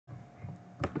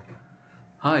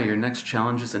Hi, your next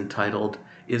challenge is entitled,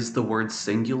 Is the word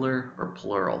singular or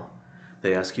plural?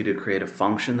 They ask you to create a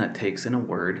function that takes in a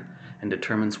word and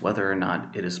determines whether or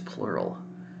not it is plural.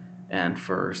 And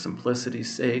for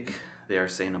simplicity's sake, they are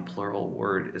saying a plural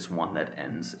word is one that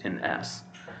ends in S.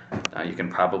 Now you can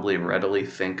probably readily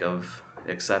think of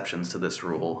exceptions to this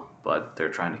rule, but they're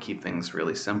trying to keep things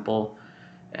really simple,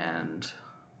 and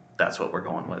that's what we're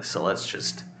going with. So let's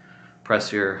just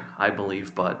press your I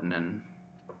believe button and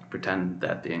pretend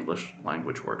that the English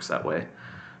language works that way.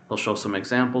 They'll show some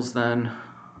examples then.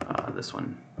 This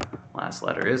one, last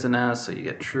letter is an S, so you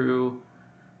get true.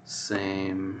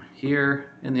 Same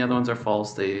here, and the other ones are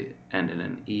false. They end in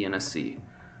an E and a C.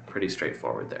 Pretty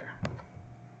straightforward there.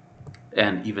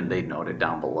 And even they noted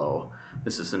down below,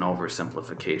 this is an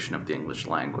oversimplification of the English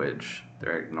language.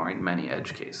 They're ignoring many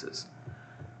edge cases.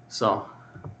 So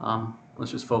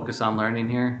let's just focus on learning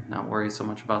here, not worry so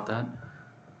much about that.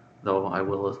 Though I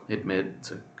will admit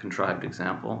it's a contrived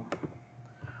example.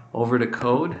 Over to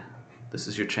code. This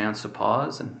is your chance to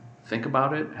pause and think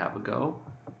about it, have a go.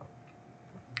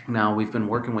 Now we've been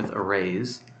working with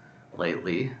arrays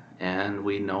lately, and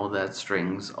we know that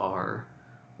strings are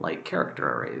like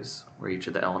character arrays, where each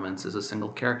of the elements is a single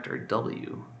character,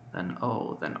 W, then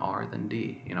O, then R, then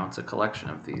D. You know, it's a collection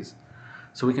of these.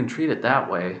 So we can treat it that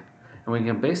way, and we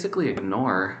can basically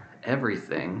ignore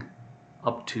everything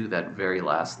up to that very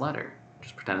last letter.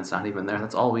 Just pretend it's not even there.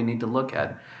 That's all we need to look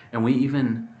at. And we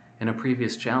even, in a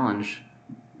previous challenge,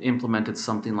 implemented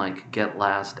something like get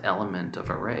last element of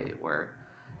array, where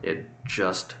it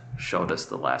just showed us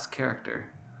the last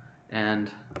character.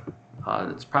 And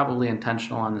it's probably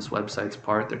intentional on this website's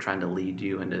part. They're trying to lead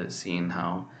you into seeing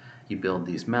how you build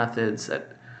these methods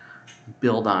that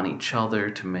build on each other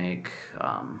to make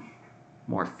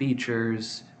more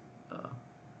features,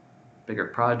 bigger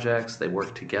projects. They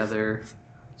work together.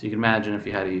 So you can imagine if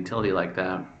you had a utility like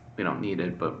that, we don't need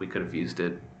it, but we could have used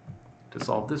it to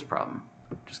solve this problem.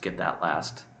 Just get that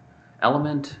last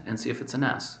element and see if it's an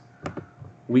S.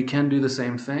 We can do the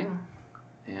same thing,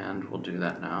 and we'll do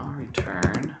that now.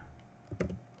 Return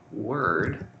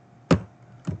word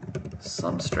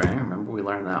substring. Remember, we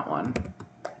learned that one.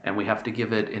 And we have to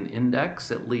give it an index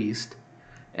at least,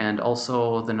 and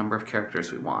also the number of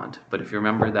characters we want. But if you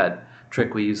remember that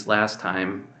trick we used last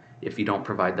time, if you don't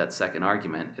provide that second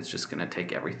argument, it's just going to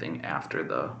take everything after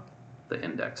the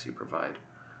index you provide.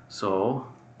 So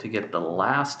to get the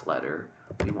last letter,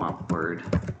 we want word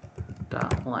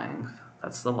dot length.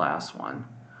 That's the last one.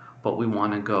 But we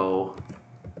want to go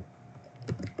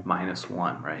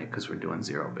 -1, right? Because we're doing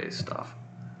zero-based stuff.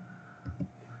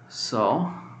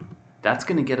 So that's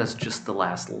going to get us just the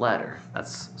last letter.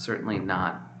 That's certainly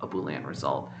not a Boolean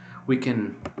result. We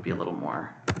can be a little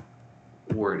more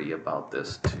wordy about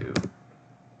this too.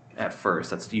 At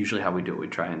first, that's usually how we do it. We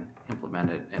try and implement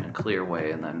it in a clear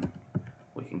way, and then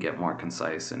we can get more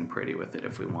concise and pretty with it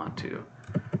if we want to.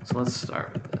 So let's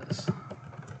start with this.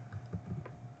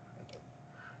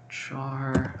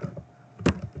 Char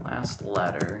last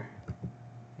letter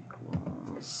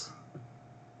equals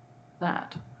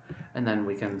that. And then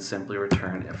we can simply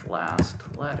return if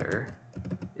last letter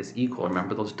is equal.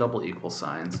 Remember those double equal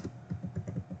signs.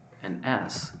 And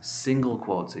S, single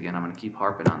quotes. Again, I'm going to keep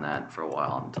harping on that for a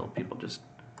while until people just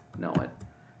know it.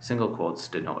 Single quotes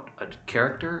denote a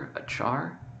character, a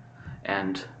char,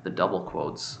 and the double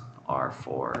quotes are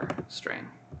for string.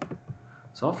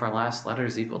 So if our last letter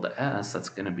is equal to S, that's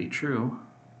going to be true.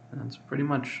 And that's pretty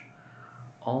much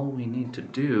all we need to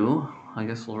do. I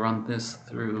guess we'll run this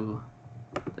through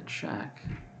the check.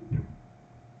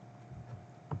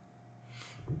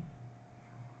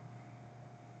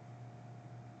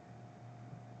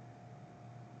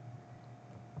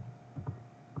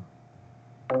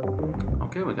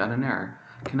 Okay, we got an error.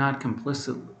 Cannot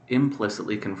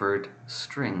implicitly convert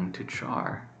string to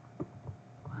char.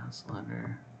 Last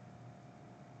letter.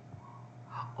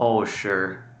 Oh,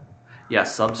 sure. Yeah,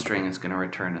 substring is going to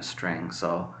return a string,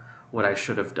 so what I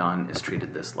should have done is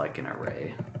treated this like an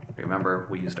array. Remember,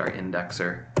 we used our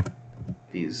indexer.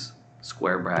 These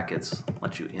square brackets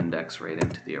let you index right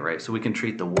into the array. So we can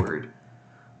treat the word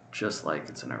just like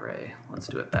it's an array. Let's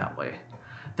do it that way.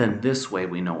 Then this way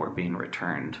we know we're being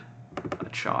returned a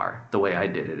char. The way I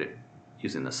did it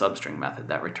using the substring method,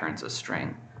 that returns a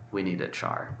string. We need a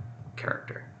char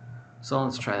character. So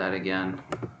let's try that again.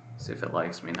 See if it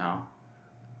likes me now.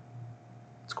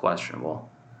 It's questionable.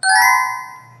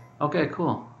 Okay,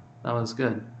 cool. That was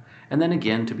good. And then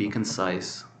again, to be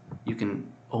concise, you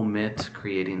can omit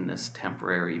creating this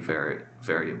temporary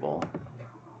variable.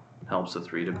 Helps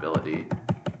with readability.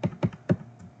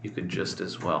 You could just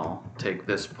as well take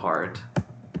this part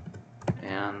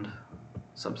and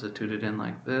substitute it in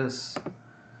like this.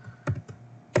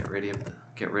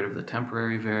 Get rid of the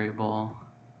temporary variable.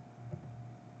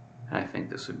 And I think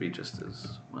this would be just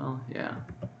as well, yeah,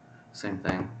 same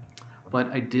thing.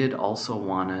 But I did also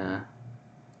want to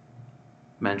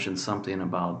mention something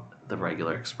about the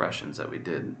regular expressions that we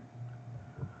did.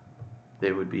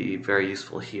 They would be very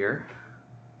useful here,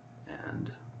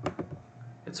 and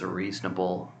it's a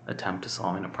reasonable attempt to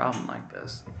solving a problem like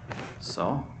this.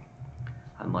 So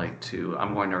I'm going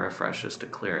to refresh this to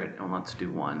clear it, and let's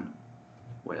do one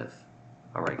with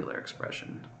a regular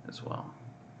expression as well.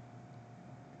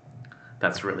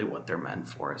 That's really what they're meant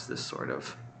for, is this sort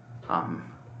of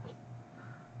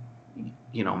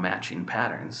matching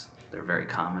patterns. They're very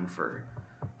common for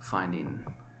finding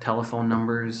telephone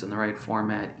numbers in the right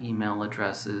format, email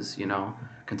addresses,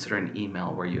 consider an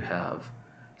email where you have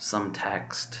some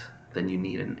text, then you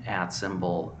need an @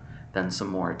 symbol, then some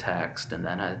more text, and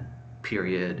then a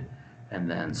period, and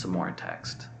then some more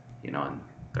text, and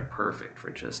they're perfect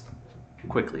for just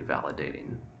quickly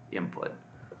validating input.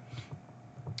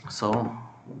 So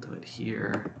we'll do it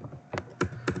here.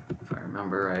 If I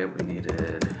remember right, we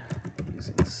needed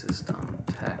using system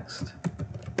text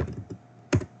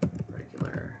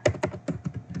regular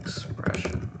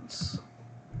expressions.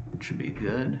 Should be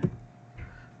good.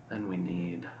 Then we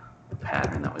need a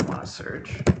pattern that we want to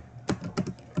search.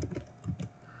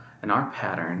 And our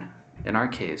pattern, in our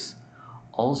case,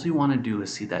 all you want to do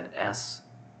is see that S,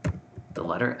 the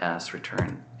letter S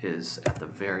return, is at the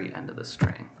very end of the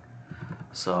string.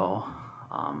 So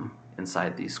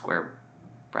inside these square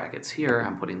brackets here,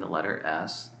 I'm putting the letter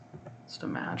S, it's to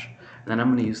match, and then I'm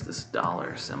going to use this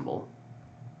 $ symbol,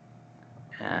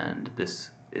 and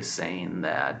this is saying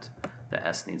that the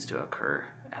S needs to occur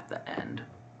at the end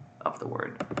of the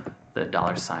word. The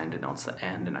 $ denotes the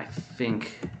end, and I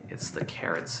think it's the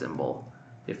caret symbol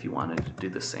if you wanted to do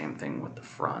the same thing with the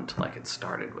front, like it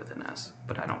started with an S,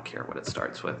 but I don't care what it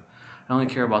starts with. I only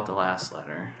care about the last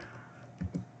letter.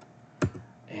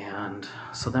 And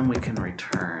so then we can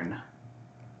return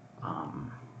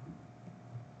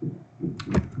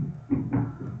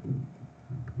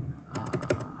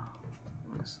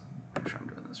make sure I'm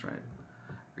doing this right.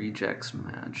 Rejects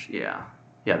match. Yeah,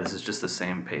 this is just the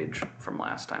same page from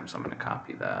last time, so I'm going to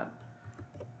copy that.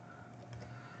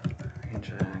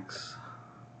 Rejects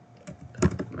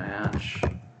match,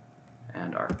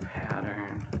 and our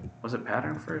pattern. Was it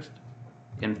pattern first?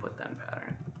 Input, then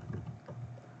pattern.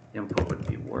 Input would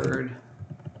be word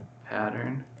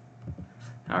pattern.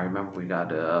 Now remember, we got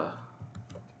the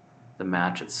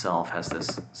match itself has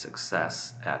this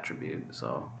success attribute,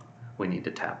 so we need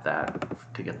to tap that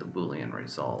to get the Boolean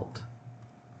result.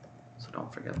 So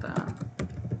don't forget that.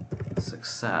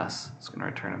 Success is going to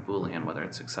return a Boolean whether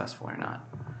it's successful or not.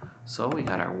 So we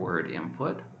got our word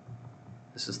input.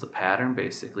 This is the pattern,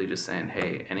 basically just saying,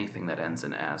 hey, anything that ends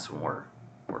in S, when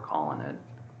we're calling it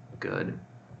good.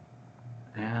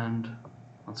 And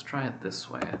let's try it this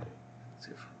way.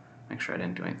 See if, make sure I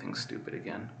didn't do anything stupid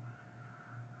again.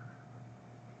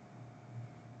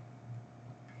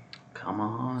 Come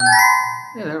on.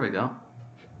 Yeah, there we go.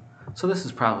 So this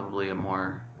is probably a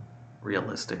more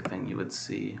realistic thing you would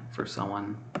see for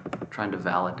someone trying to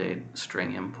validate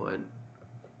string input.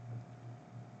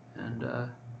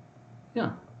 And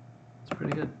yeah, it's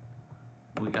pretty good.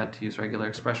 We got to use regular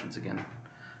expressions again.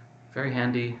 Very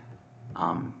handy.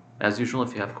 As usual,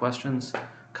 if you have questions,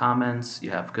 comments,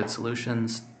 you have good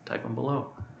solutions, type them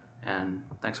below. And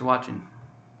thanks for watching.